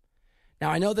 Now,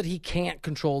 I know that he can't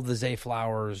control the Zay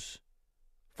Flowers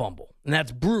fumble, and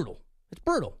that's brutal. It's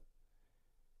brutal.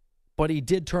 But he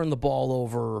did turn the ball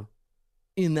over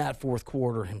in that fourth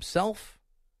quarter himself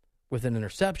with an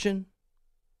interception,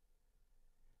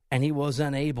 and he was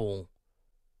unable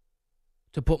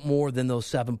to put more than those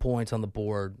 7 points on the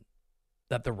board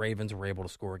that the Ravens were able to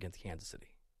score against Kansas City.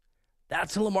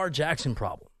 That's a Lamar Jackson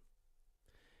problem.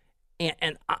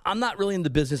 And I'm not really in the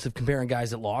business of comparing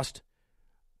guys that lost,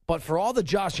 but for all the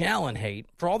Josh Allen hate,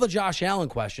 for all the Josh Allen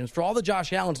questions, for all the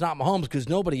Josh Allen's not Mahomes because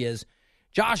nobody is,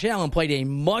 Josh Allen played a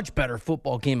much better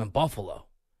football game in Buffalo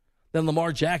than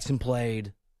Lamar Jackson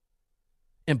played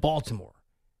in Baltimore.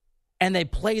 And they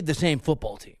played the same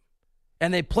football team.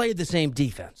 And they played the same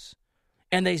defense.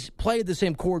 And they played the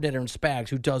same coordinator in Spags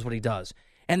who does what he does.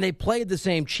 And they played the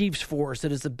same Chiefs force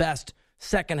that is the best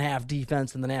second-half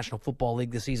defense in the National Football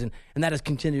League this season. And that has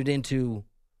continued into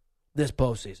this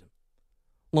postseason.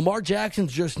 Lamar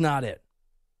Jackson's just not it.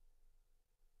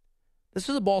 This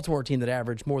is a Baltimore team that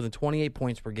averaged more than 28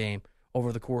 points per game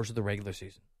over the course of the regular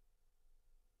season.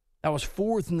 That was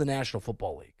 4th in the National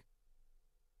Football League.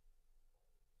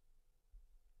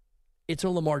 It's a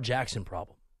Lamar Jackson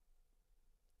problem.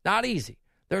 Not easy.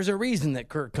 There's a reason that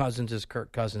Kirk Cousins is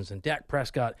Kirk Cousins and Dak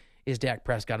Prescott is Dak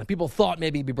Prescott. And people thought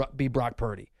maybe it'd be Brock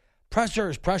Purdy. Pressure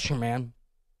is pressure, man.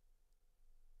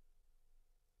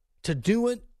 To do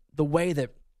it the way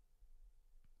that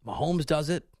Mahomes does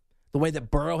it, the way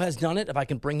that Burrow has done it, if I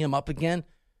can bring him up again,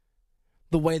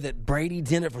 the way that Brady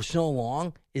did it for so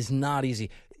long is not easy.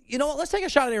 You know what? Let's take a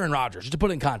shot at Aaron Rodgers, just to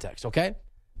put it in context, okay?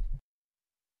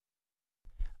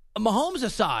 Mahomes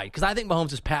aside, because I think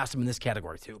Mahomes has passed him in this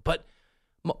category too, but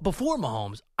before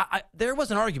Mahomes, there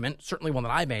was an argument, certainly one that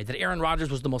I made, that Aaron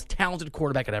Rodgers was the most talented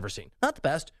quarterback I'd ever seen. Not the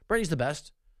best. Brady's the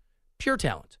best. Pure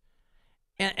talent.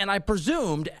 And I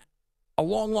presumed a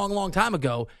long time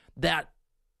ago that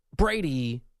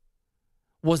Brady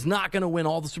was not going to win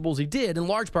all the Super Bowls he did, in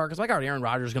large part because, all right, Aaron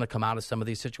Rodgers is going to come out of some of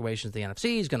these situations, the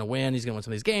NFC, he's going to win some of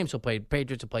these games, he'll play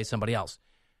Patriots, he'll play somebody else.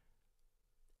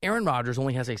 Aaron Rodgers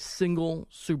only has a single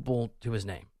Super Bowl to his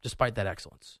name, despite that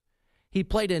excellence. He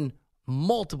played in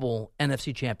multiple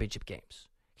NFC championship games.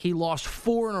 He lost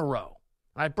 4 in a row.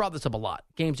 I brought this up a lot.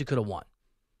 Games he could have won.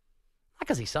 Not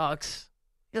because he sucks.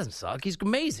 He doesn't suck. He's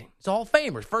amazing. He's a Hall of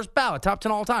Famer. First ballot, top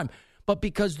 10 all time. But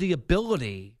because the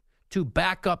ability to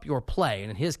back up your play,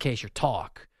 and in his case, your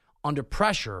talk, under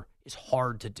pressure is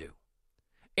hard to do.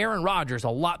 Aaron Rodgers, a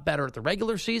lot better at the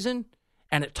regular season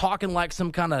and at talking like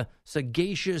some kind of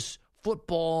sagacious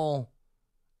football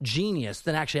genius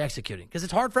than actually executing, because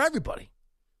it's hard for everybody.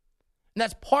 And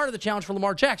that's part of the challenge for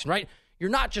Lamar Jackson, right? You're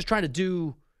not just trying to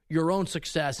do your own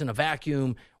success in a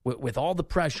vacuum with all the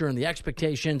pressure and the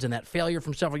expectations and that failure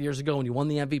from several years ago when you won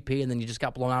the MVP and then you just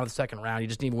got blown out of the second round. You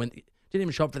just didn't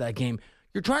even show up for that game.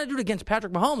 You're trying to do it against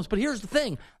Patrick Mahomes, but here's the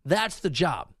thing. That's the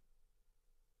job.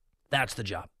 That's the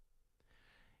job.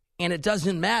 And it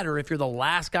doesn't matter if you're the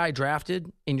last guy drafted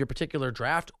in your particular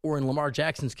draft, or in Lamar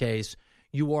Jackson's case,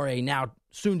 you are a now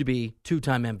soon-to-be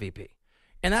 2-time MVP.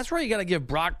 And that's where you got to give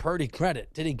Brock Purdy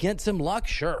credit. Did he get some luck?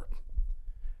 Sure.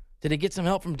 Did he get some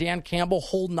help from Dan Campbell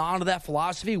holding on to that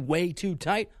philosophy way too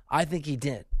tight? I think he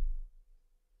did.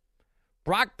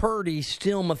 Brock Purdy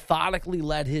still methodically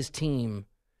led his team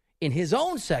in his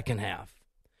own second half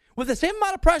with the same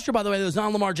amount of pressure, by the way, that was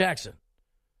on Lamar Jackson.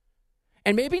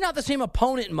 And maybe not the same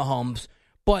opponent in Mahomes,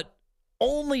 but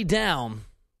only down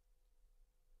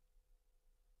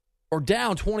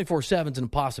 24-7 is an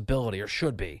impossibility, or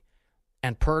should be.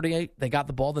 And Purdy, they got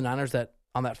the ball, the Niners, that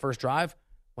on that first drive,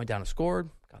 went down and scored,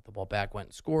 got the ball back, went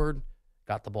and scored,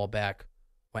 got the ball back,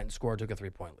 went and scored, took a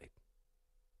 3-point lead.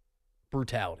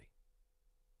 Brutality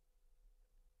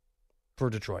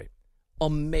for Detroit.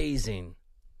 Amazing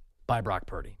by Brock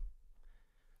Purdy.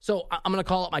 So I'm going to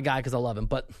call up my guy because I love him,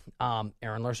 but Aaron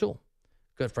Larsoul,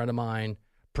 good friend of mine,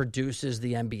 produces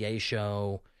the NBA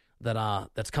show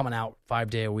that's coming out 5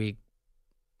 days a week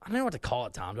I don't know what to call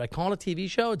it, Tom. Do I call it a TV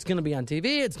show? It's going to be on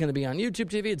TV. It's going to be on YouTube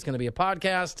TV. It's going to be a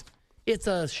podcast. It's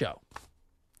a show.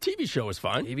 TV show is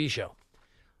fine. TV show.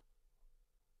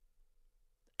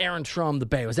 Aaron Trum, the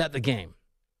Bay, was at the game.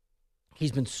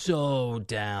 He's been so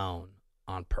down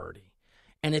on Purdy.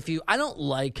 And I don't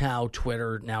like how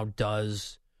Twitter now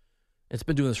does, it's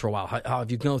been doing this for a while, how if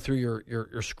you go through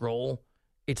your scroll,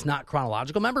 it's not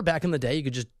chronological. Remember back in the day, you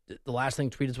could just, the last thing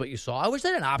tweeted is what you saw. I wish they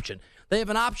had an option. They have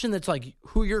an option that's like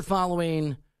who you're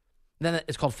following, then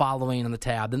it's called following on the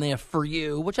tab. Then they have for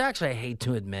you, which actually I hate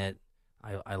to admit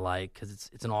I like because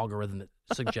it's an algorithm that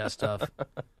suggests stuff.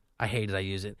 I hate it. I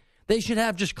use it. They should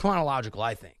have just chronological,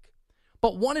 I think.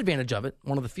 But one advantage of it,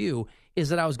 one of the few, is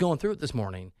that I was going through it this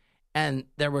morning, and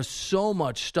there was so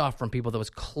much stuff from people that was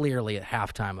clearly at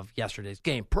halftime of yesterday's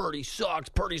game. Purdy sucks.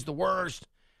 Purdy's the worst.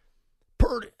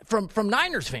 Purdy, from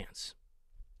Niners fans.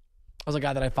 I was a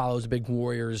guy that I follow who's a big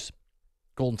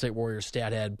Golden State Warriors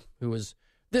stat head, who was,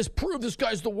 this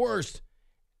guy's the worst.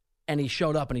 And he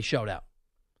showed up and he showed out.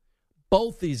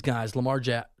 Both these guys, Lamar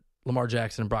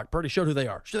Jackson and Brock Purdy, showed who they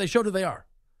are. They showed who they are.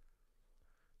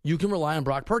 You can rely on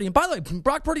Brock Purdy. And by the way,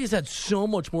 Brock Purdy has had so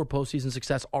much more postseason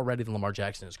success already than Lamar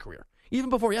Jackson in his career, even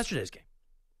before yesterday's game.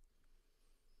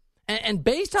 And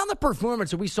based on the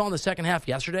performance that we saw in the second half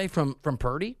yesterday from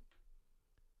Purdy,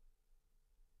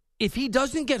 if he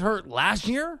doesn't get hurt last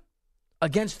year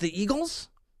against the Eagles,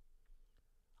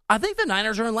 I think the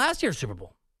Niners are in last year's Super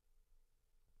Bowl.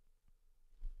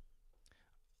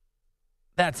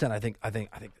 That said, I think the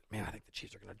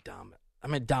Chiefs are going to dominate. I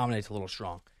mean, dominate's a little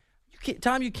strong.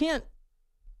 Tom, you can't.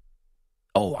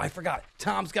 Oh, I forgot.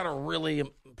 Tom's got a really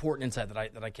important insight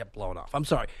that I kept blowing off. I'm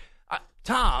sorry,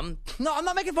 Tom. No, I'm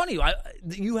not making fun of you.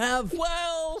 You have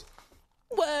well.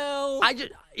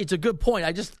 It's a good point.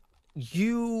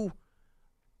 You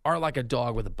are like a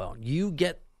dog with a bone.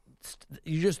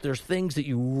 There's things that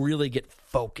you really get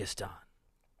focused on.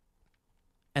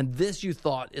 And this you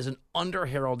thought is an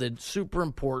underheralded, super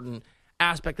important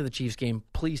aspect of the Chiefs game.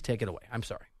 Please take it away. I'm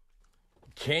sorry.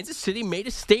 Kansas City made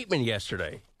a statement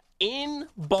yesterday in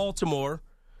Baltimore,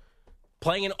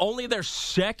 playing in only their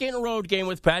second road game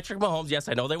with Patrick Mahomes. Yes,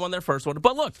 I know they won their first one.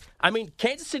 But look,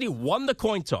 Kansas City won the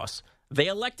coin toss. They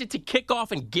elected to kick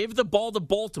off and give the ball to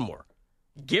Baltimore.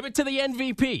 Give it to the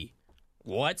MVP.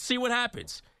 Let's see what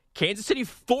happens. Kansas City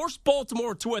forced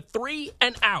Baltimore to a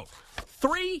 3-and-out.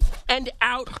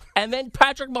 3-and-out, and then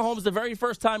Patrick Mahomes, the very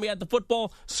first time he had the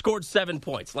football, scored 7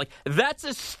 points. That's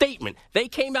a statement. They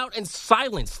came out and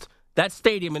silenced that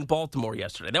stadium in Baltimore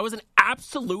yesterday. That was an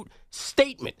absolute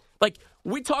statement.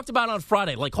 We talked about on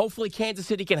Friday, hopefully Kansas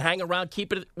City can hang around,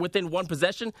 keep it within one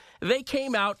possession. They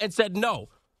came out and said, no,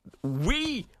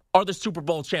 we are the Super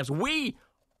Bowl champs. We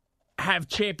have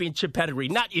championship pedigree,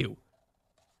 not you.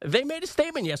 They made a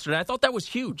statement yesterday. I thought that was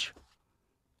huge.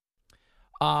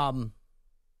 I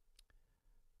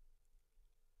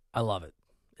love it.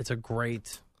 It's a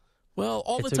great. Well,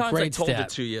 all the times I told it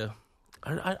to you,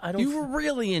 I don't. You were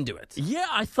really into it. Yeah,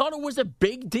 I thought it was a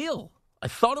big deal. I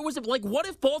thought it was what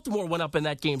if Baltimore went up in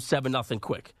that game 7-0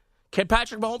 quick? Can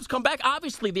Patrick Mahomes come back?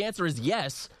 Obviously, the answer is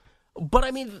yes. But,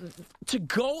 to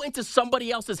go into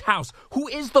somebody else's house, who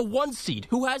is the 1 seed,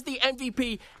 who has the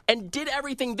MVP, and did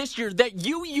everything this year that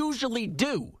you usually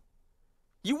do.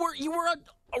 You were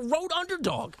a road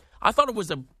underdog. I thought it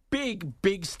was a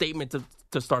big statement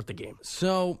to start the game.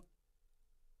 So,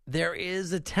 there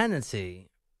is a tendency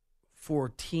for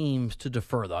teams to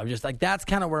defer, though. I'm just that's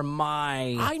kind of where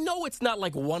I know it's not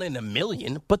 1 in a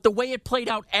million, but the way it played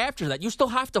out after that, you still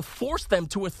have to force them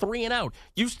to a 3-and-out.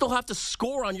 You still have to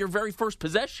score on your very first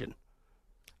possession.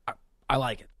 I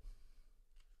like it.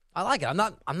 I'm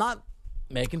not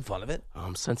making fun of it.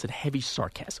 I'm sensing heavy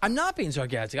sarcasm. I'm not being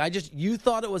sarcastic. You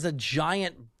thought it was a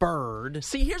giant bird.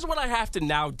 See, here's what I have to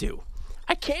now do.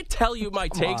 I can't tell you my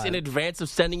takes in advance of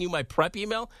sending you my prep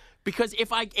email. Because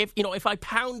if I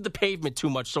pound the pavement too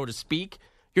much, so to speak,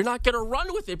 you're not going to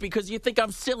run with it because you think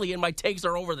I'm silly and my takes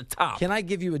are over the top. Can I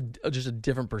give you just a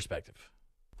different perspective?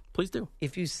 Please do.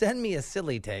 If you send me a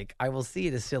silly take, I will see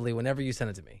it as silly whenever you send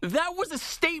it to me. That was a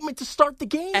statement to start the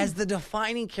game. As the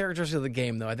defining characteristic of the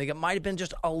game, though, I think it might have been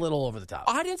just a little over the top.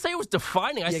 I didn't say it was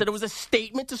defining. I said it was a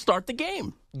statement to start the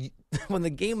game. When the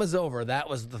game was over, that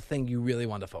was the thing you really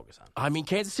wanted to focus on.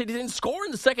 Kansas City didn't score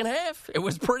in the second half. It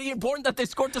was pretty important that they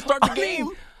scored to start the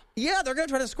game. Yeah, they're going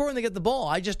to try to score when they get the ball.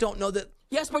 I just don't know that.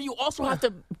 Yes, but you also have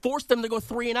to force them to go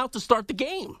 3-and-out to start the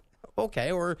game.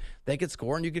 Okay, or they could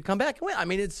score and you could come back and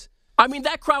win.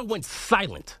 That crowd went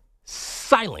silent.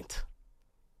 Silent.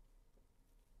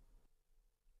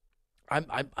 I'm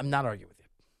not arguing with you.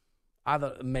 I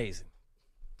thought amazing.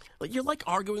 You're like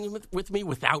arguing with me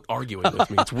without arguing with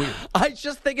me. It's weird. I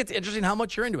just think it's interesting how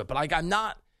much you're into it, but I'm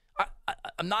not.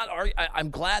 I'm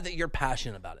glad that you're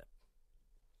passionate about it.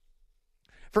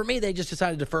 For me, they just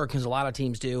decided to defer because a lot of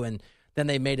teams do, and then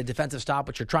they made a defensive stop,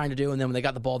 which you're trying to do, and then when they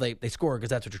got the ball, they score because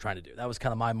that's what you're trying to do. That was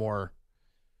kind of my more.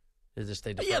 Is just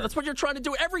they defer. Yeah, that's what you're trying to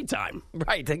do every time.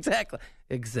 Right?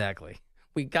 Exactly.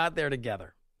 We got there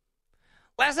together.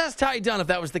 Last Ask Ty Dunn if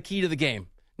that was the key to the game.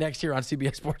 Next year on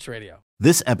CBS Sports Radio.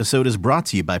 This episode is brought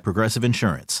to you by Progressive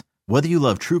Insurance. Whether you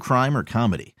love true crime or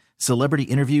comedy, celebrity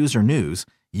interviews or news,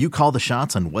 you call the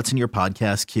shots on what's in your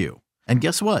podcast queue. And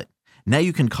guess what? Now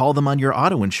you can call them on your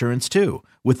auto insurance too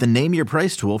with the Name Your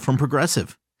Price tool from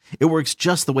Progressive. It works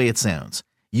just the way it sounds.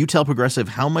 You tell Progressive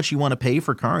how much you want to pay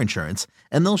for car insurance,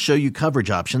 and they'll show you coverage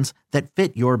options that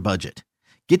fit your budget.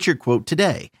 Get your quote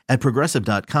today at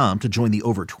Progressive.com to join the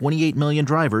over 28 million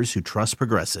drivers who trust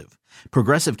Progressive.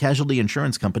 Progressive Casualty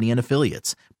Insurance Company and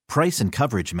Affiliates. Price and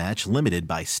coverage match limited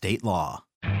by state law.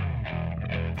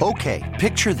 Okay,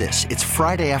 picture this. It's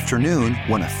Friday afternoon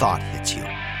when a thought hits you.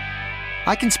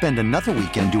 I can spend another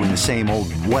weekend doing the same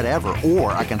old whatever,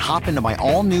 or I can hop into my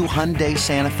all-new Hyundai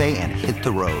Santa Fe and hit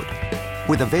the road.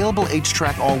 With available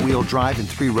H-Track all-wheel drive and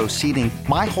 3-row seating,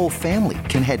 my whole family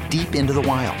can head deep into the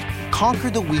wild. Conquer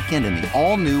the weekend in the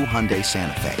all-new Hyundai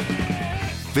Santa Fe.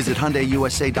 Visit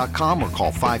HyundaiUSA.com or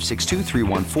call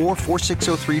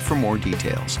 562-314-4603 for more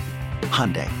details.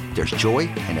 Hyundai, there's joy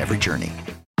in every journey.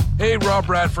 Hey, Rob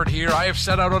Bradford here. I have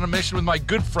set out on a mission with my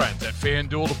good friends at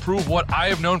FanDuel to prove what I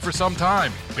have known for some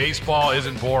time. Baseball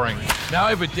isn't boring. Now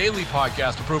I have a daily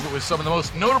podcast to prove it with some of the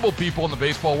most notable people in the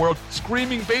baseball world,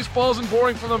 screaming baseball isn't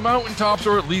boring from the mountaintops,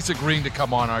 or at least agreeing to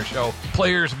come on our show.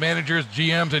 Players, managers,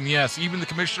 GMs, and yes, even the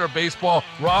commissioner of baseball,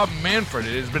 Rob Manfred.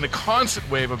 It has been a constant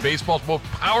wave of baseball's most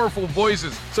powerful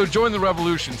voices. So join the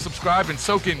revolution. Subscribe and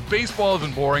soak in Baseball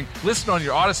Isn't Boring. Listen on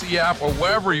your Odyssey app or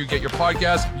wherever you get your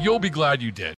podcasts. You'll be glad you did.